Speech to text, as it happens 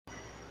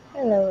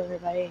Hello,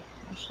 everybody.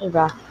 Ashley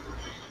Brock.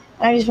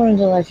 I just wanted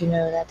to let you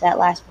know that that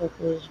last book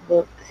was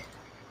book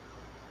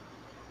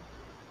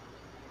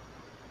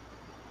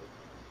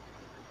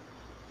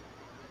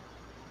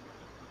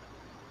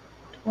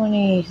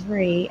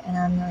 23, and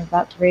I'm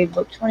about to read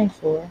book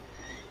 24.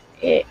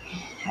 It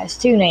has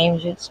two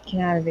names. It can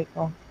either be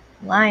called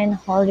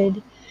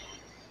Lion-Hearted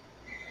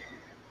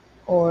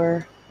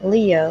or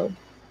Leo.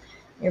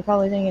 You're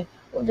probably thinking,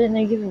 well, didn't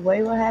they give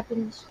away what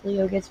happens?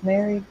 Leo gets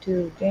married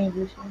to Jane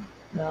Brewster?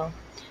 No.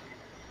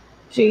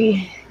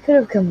 She could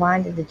have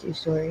combined the two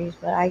stories,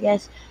 but I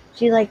guess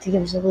she liked to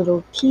give us a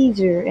little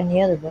teaser in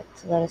the other book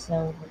to let us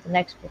know what the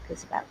next book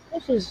is about,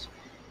 which is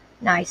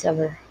nice of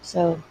her.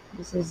 So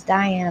this is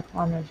Diana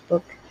Palmer's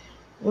book,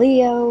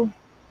 Leo,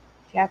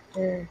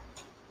 chapter.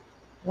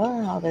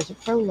 Wow, there's a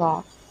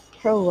prologue.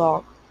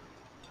 Prologue.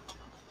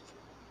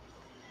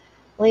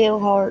 Leo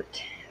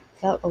Hart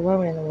felt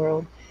alone in the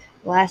world.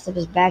 The last of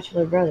his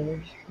bachelor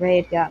brothers, Ray,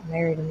 had gotten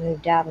married and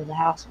moved out of the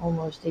house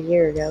almost a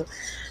year ago.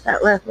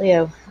 That left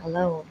Leo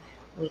alone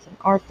with an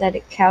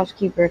apathetic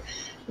housekeeper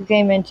who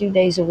came in 2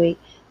 days a week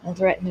and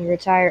threatened to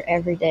retire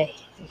every day.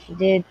 If she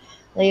did,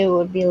 Leo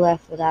would be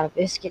left without a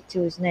biscuit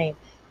to his name,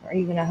 or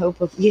even a hope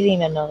of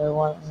getting another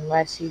one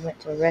unless he went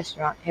to a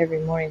restaurant every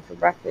morning for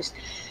breakfast.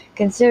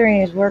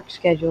 Considering his work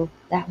schedule,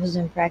 that was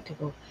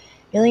impractical.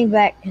 He leaned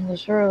back in the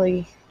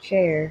swirly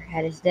chair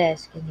at his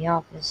desk in the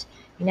office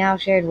he now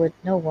shared with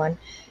no one.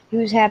 He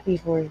was happy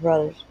for his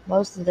brothers.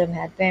 Most of them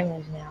had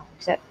families now,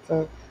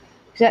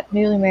 except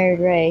newly married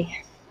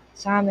Ray.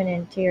 Simon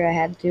and Tira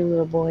had two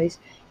little boys.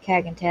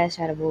 Cag and Tess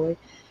had a boy.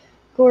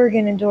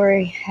 Corrigan and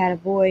Dory had a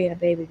boy and a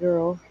baby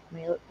girl.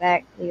 When he looked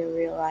back, Leo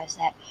realized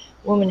that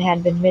woman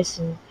had been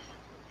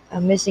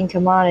a missing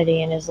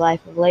commodity in his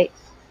life of late.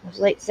 It was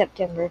late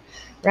September.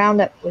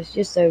 Roundup was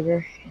just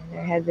over, and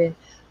there had been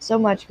so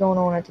much going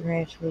on at the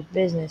ranch with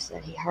business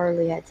that he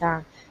hardly had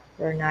time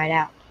for a night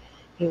out.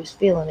 He was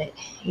feeling it.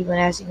 Even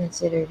as he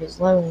considered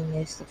his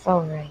loneliness, the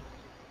phone rang.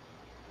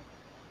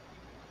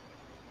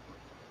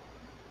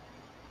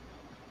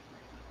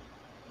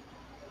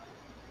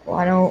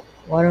 Why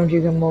don't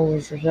you come over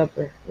for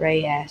supper?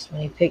 Ray asked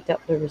when he picked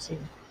up the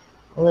receiver.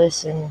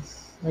 Listen,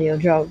 Leo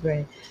Jog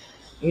grinned.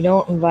 You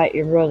don't invite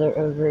your brother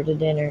over to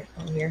dinner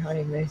on your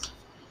honeymoon.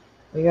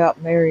 We got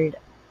married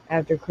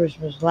after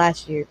Christmas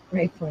last year,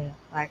 Ray pointed out.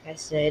 Like I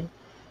said,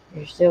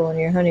 you're still on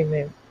your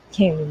honeymoon.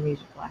 Came to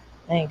music laugh.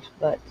 Thanks,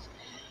 but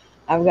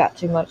I've got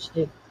too much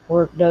to do.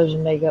 Work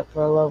doesn't make up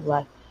for a love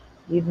life.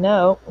 You'd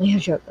know. Leo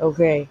joked,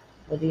 okay,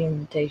 but the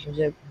invitation's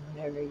open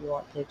whenever you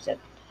want to accept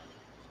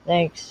it.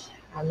 Thanks.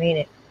 I mean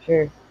it.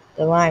 Sure.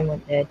 The line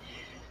went dead.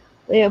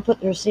 Leo put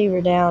the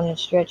receiver down and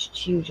stretched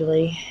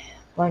hugely,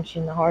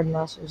 bunching the hard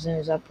muscles in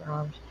his upper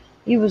arms.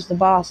 He was the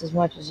boss as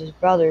much as his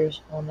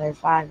brothers on their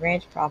 5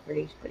 ranch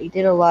properties, but he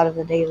did a lot of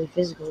the daily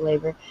physical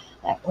labor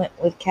that went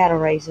with cattle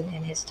raising,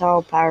 and his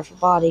tall, powerful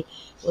body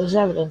was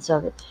evidence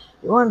of it.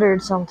 He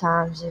wondered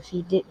sometimes if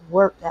he didn't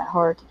work that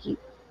hard to keep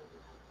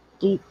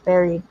deep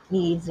buried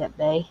needs at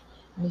bay.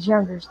 In his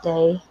younger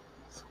days,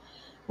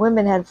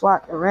 women had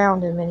flocked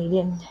around him, and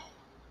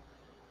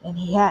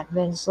he hadn't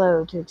been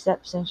slow to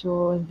accept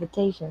sensual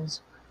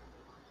invitations.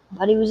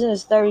 But he was in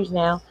his 30s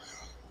now.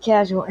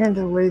 Casual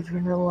interludes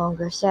were no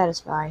longer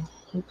satisfying.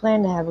 He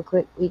planned to have a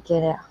quiet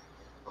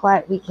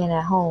weekend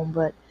at home,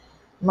 but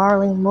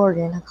Marlene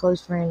Morgan, a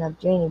close friend of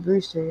Janie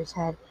Brewster's,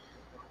 had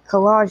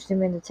collaged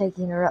him into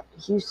taking her up to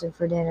Houston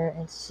for dinner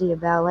and to see a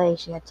ballet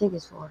she had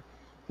tickets for.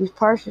 He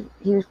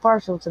was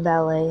partial to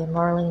ballet, and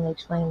Marlene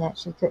explained that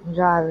she couldn't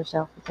drive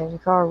herself because her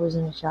car was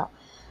in the shop.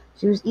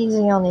 She was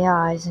easy on the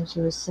eyes, and she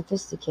was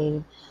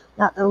sophisticated.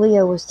 Not that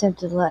Leo was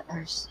tempted to let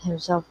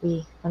himself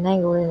be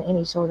finagled in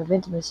any sort of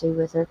intimacy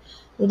with her.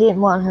 He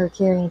didn't want her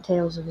carrying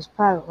tales of his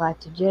private life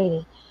to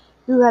Janie,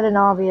 who had an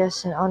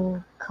obvious and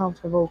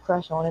uncomfortable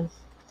crush on him.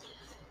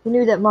 He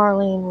knew that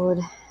Marlene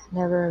would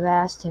never have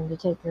asked him to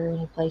take her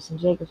any place in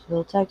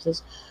Jacobsville,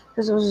 Texas,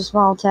 because it was a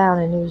small town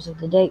and news of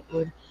the date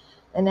would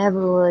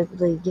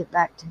inevitably get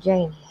back to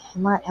Janie. It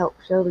might help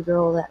show the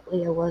girl that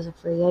Leo was a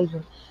free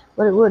agent,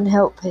 but it wouldn't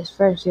help his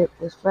friendship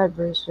with Fred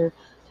Brewster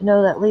to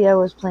know that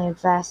Leo was playing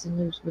fast and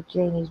loose with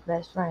Janie's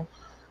best friend.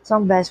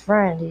 Some best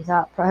friend, he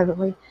thought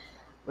privately,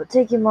 but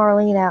taking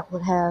Marlene out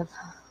would have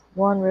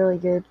one really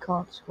good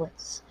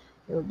consequence.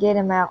 It would get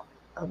him out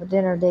of a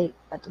dinner date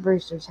at the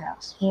Brewster's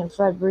house. He and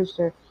Fred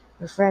Brewster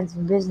were friends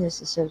and business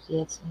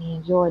associates, and he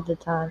enjoyed the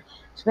time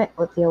spent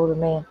with the older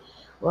man.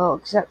 Well,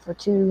 except for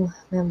two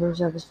members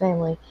of his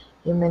family,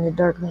 he amended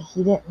darkly.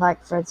 He didn't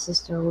like Fred's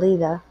sister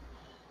Lita.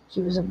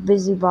 She was a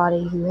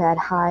busybody who had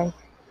high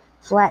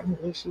flattened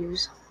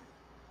issues.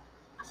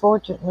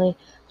 Fortunately,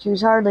 she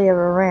was hardly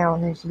ever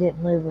around, and she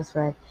didn't live with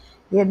Fred.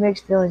 He had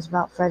mixed feelings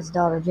about Fred's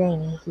daughter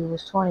Janie, who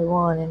was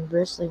 21 and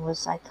bristling with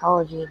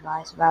psychology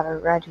advice about her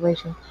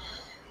graduation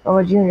from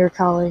a junior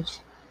college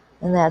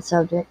in that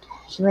subject.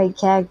 She made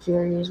Cag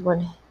furious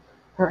when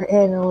her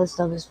had a list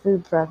of his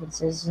food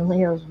preferences, and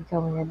Leo was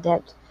becoming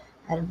adept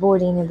at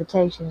avoiding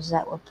invitations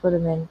that would put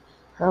him in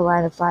her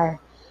line of fire.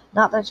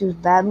 Not that she was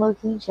bad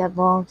looking, she had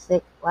long,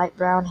 thick, light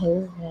brown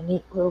hair and a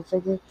neat little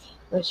figure,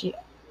 but she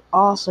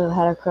also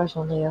had a crush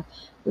on Leo,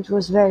 which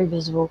was very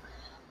visible.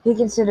 He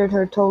considered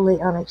her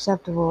totally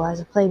unacceptable as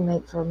a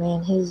playmate for a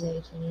man his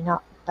age, and he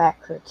knocked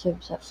back her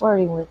attempts at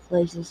flirting with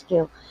lazy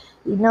skill.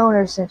 He'd known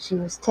her since she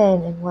was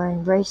 10 and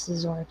wearing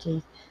braces on her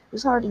teeth. It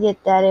was hard to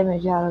get that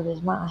image out of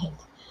his mind.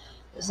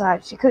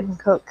 Besides, she couldn't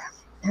cook.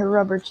 Her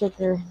rubber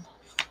chicken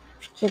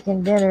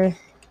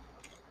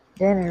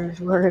dinners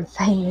were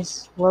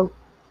famous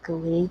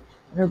locally,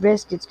 and her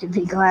biscuits could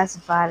be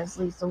classified as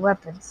lethal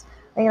weapons.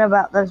 Thinking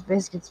about those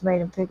biscuits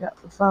made him pick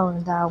up the phone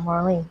and dial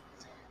Marlene.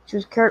 She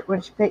was curt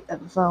when she picked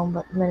up the phone,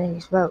 but the minute he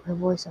spoke, her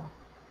voice off.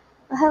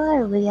 "Well,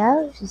 hello,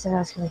 Leo," she said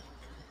huskily.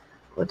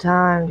 "What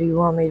time do you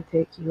want me to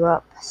pick you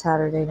up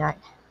Saturday night?"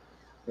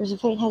 There was a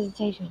faint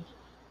hesitation.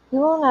 "You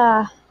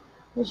won't,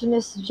 mention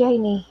this to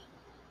Janie."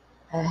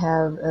 "I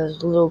have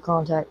as little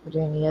contact with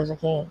Janie as I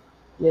can.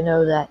 You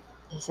know that,"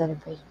 he said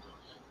impatiently.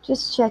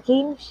 "Just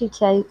checking," she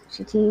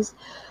teased,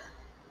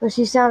 but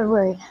she sounded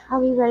worried.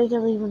 "I'll be ready to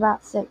leave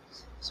about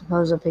 6.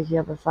 Suppose I'll pick you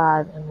up at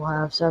 5 and we'll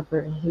have supper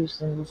in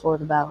Houston before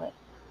the ballet."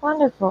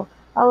 "Wonderful.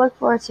 I'll look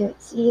forward to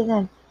it. See you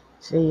then."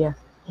 "See ya."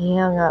 He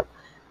hung up,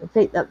 but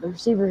picked up the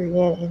receiver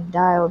again and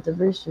dialed the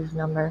Brewster's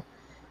number.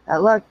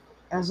 As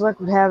luck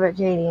would have it,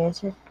 Janie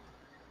answered.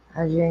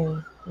 "Hi,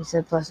 Janie," he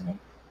said pleasantly.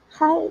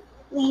 "Hi,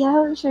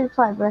 Leo," she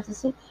replied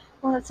breathlessly.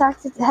 "Want to talk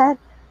to Dad?"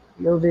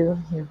 "You'll do,"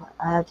 he replied.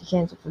 "I have to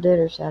cancel for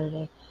dinner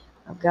Saturday.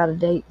 I've got a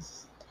date."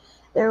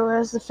 There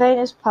was the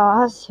faintest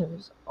pause. It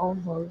was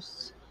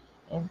almost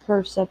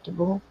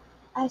imperceptible.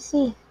 "I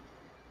see."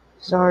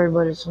 "Sorry,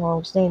 but it's a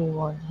long-standing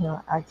one.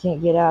 I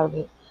can't get out of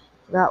it.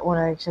 Forgot when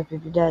I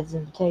accepted your dad's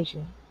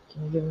invitation.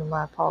 Can you give him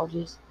my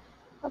apologies?"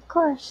 "Of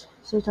course,"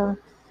 she told him.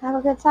 "Have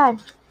a good time."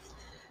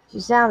 She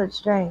sounded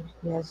strange.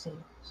 He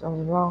hesitated.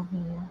 "Something wrong?"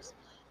 he asked.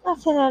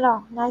 "Nothing at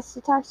all. Nice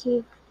to talk to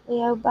you,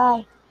 Leo.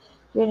 Bye."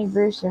 Jenny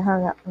Brewster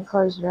hung up and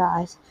closed her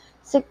eyes,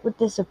 sick with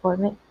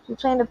disappointment. She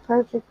planned a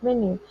perfect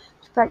menu.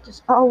 She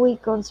practiced all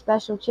week on a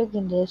special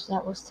chicken dish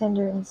that was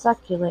tender and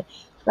succulent.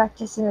 She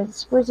practiced an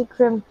exquisite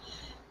creme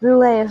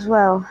brulee as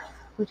well,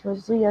 which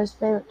was Leo's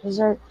favorite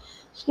dessert.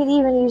 She could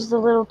even use the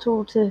little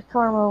tool to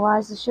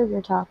caramelize the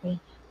sugar topping,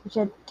 which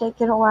had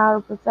taken a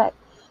while to perfect.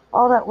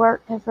 All that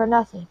work and for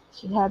nothing.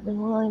 She had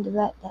been willing to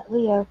bet that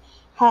Leo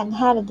hadn't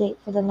had a date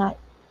for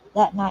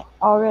that night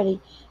already.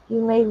 He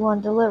made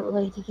one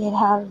deliberately to get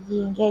out of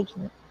the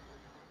engagement.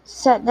 She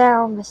sat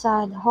down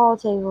beside the hall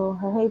table,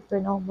 her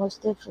apron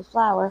almost dipped with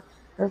flour,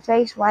 her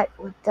face white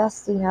with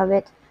dusting of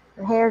it,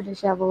 her hair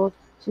disheveled.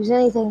 She was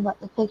anything but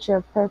the picture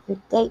of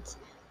perfect dates,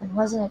 and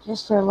wasn't it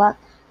just her luck?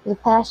 For the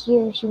past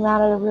year she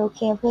mounted a real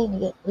campaign to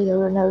get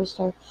Leo to notice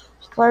her.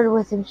 She flirted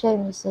with him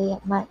shamelessly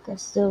at Mike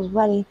Castille's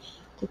wedding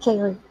to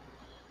Kaylee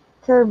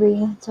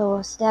Kirby until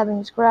a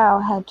stabbing growl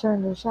had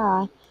turned her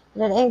shy.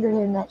 It had angered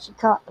him that she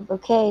caught the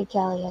bouquet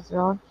Callie had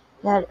thrown.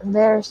 It had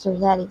embarrassed her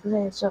that he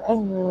glared so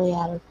angrily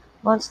at her.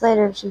 Months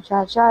later she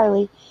tried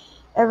shyly,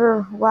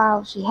 ever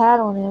while she had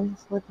on him,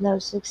 with no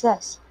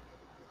success.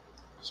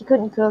 She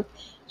couldn't cook.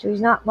 She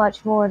was not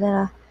much more than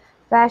a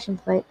fashion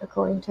plate,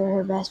 according to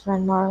her best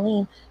friend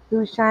Marlene, who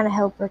was trying to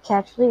help her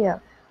catch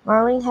Leo.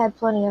 Marlene had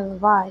plenty of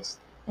advice,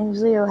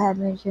 things Leo had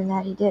mentioned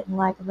that he didn't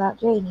like about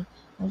Janie,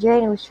 and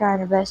Janie was trying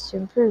her best to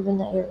improve in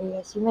the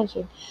areas he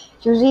mentioned.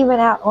 She was even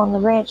out on the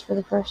ranch for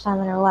the first time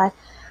in her life,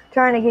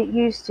 trying to get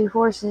used to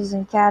horses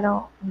and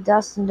cattle and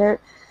dust and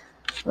dirt.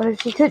 But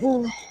if she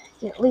couldn't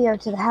get Leo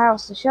to the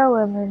house to show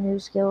him her new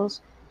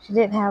skills, she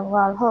didn't have a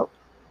lot of hope.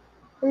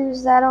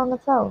 "Who's that on the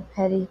phone?"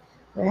 Hetty,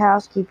 their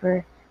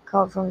housekeeper,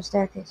 called from the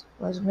staircase.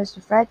 "Was it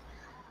Mr. Fred?"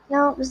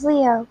 "No, it was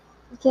Leo.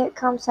 He can't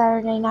come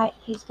Saturday night.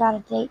 He's got a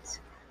date."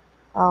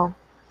 "Oh."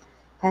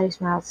 Patty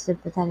smiled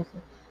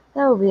sympathetically.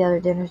 "There will be other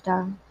dinners,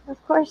 darling."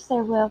 "Of course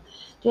there will,"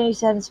 Jenny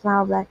said and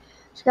smiled back.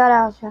 She got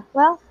out of the truck.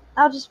 "Well,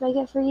 I'll just make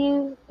it for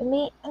you and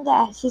me and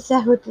Dad," she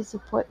said with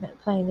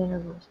disappointment playing in her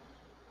voice.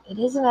 "It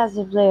isn't as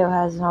if Leo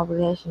has an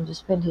obligation to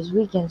spend his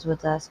weekends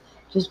with us,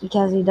 just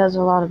because he does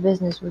a lot of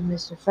business with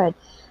Mr. Fred,"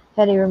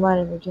 Hetty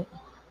reminded her gently.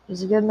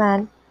 "He's a good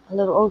man. A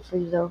little old for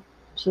you, though,"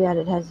 she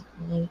added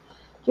hesitatingly.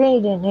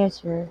 Jenny didn't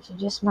answer her. She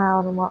just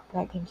smiled and walked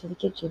back into the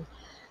kitchen.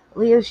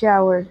 Leo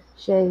showered,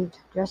 shaved,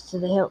 dressed to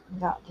the hilt,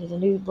 and got into the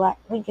new black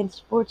Lincoln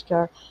sports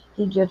car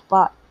he'd just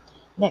bought,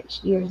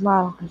 next year's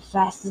model, and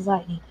fast as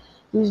lightning.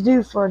 He was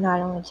due for a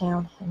night on the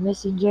town, and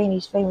missing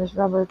Janie's famous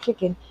rubber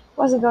chicken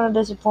wasn't going to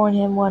disappoint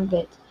him one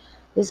bit.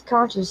 His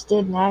conscience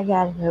did nag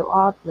at him, though,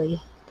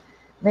 oddly.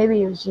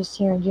 Maybe it was just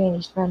hearing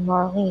Janie's friend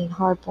Marlene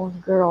harp on the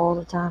girl all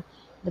the time.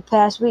 In the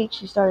past week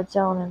she started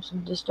telling him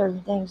some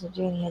disturbing things that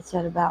Janie had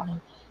said about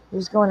him. He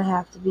was going to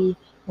have to be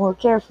more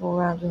careful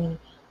around Janie.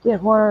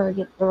 Didn't want her to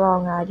get the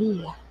wrong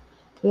idea.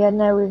 He had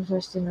no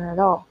interest in her at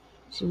all.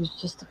 She was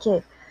just a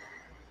kid.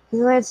 He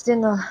glanced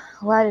in the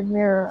lighted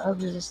mirror of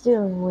the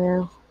steering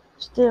wheel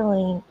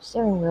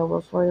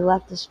before he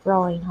left the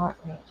sprawling Hart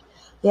ranch.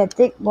 He had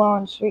thick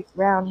blonde streaked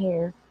brown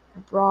hair, a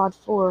broad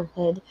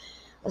forehead,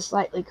 a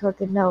slightly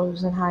crooked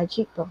nose, and high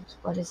cheekbones,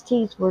 but his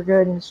teeth were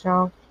good and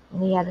strong.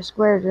 and he had a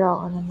square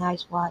jaw and a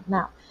nice wide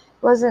mouth.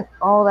 He wasn't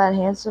all that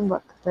handsome,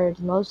 but compared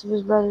to most of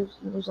his brothers,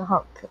 he was a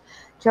hunk.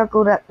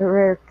 Chuckled at the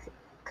rare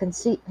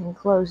conceit and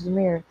closed the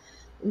mirror.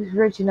 He was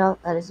rich enough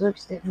that his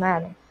looks didn't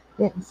matter.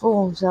 He didn't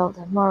fool himself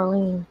that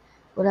Marlene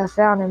would have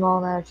found him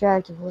all that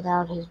attractive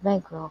without his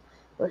bankroll,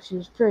 but she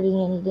was pretty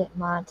and he didn't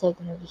mind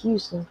taking her to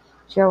Houston,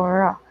 showing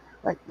her off,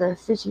 like the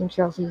fishing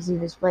trophies he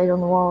displayed on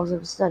the walls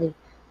of his study.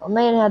 A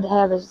man had to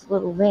have his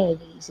little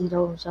vanities, he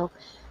told himself,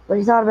 but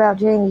he thought about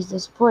Janie's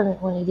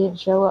disappointment when he didn't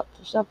show up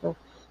for supper.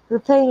 Her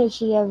pain if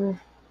she ever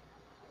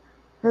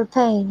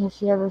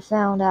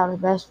found out her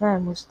best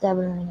friend was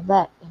stabbing her in the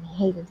back, and he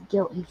hated the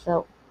guilt he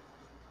felt.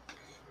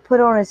 He put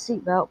on his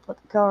seatbelt,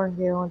 put the car in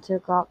gear, and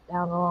took off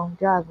down the long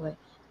driveway.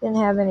 He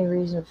didn't have any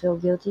reason to feel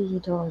guilty, he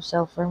told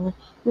himself firmly.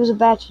 He was a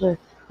bachelor,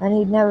 and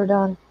he'd never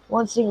done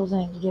one single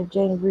thing to give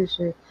Janie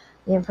Brewster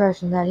the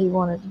impression that he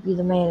wanted to be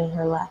the man in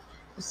her life.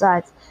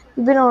 Besides,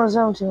 he'd been on his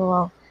own too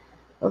long.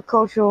 A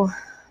cultural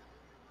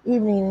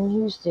evening in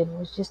Houston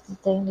was just the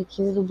thing to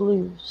cure the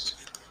blues.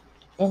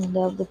 End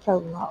of the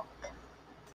prologue.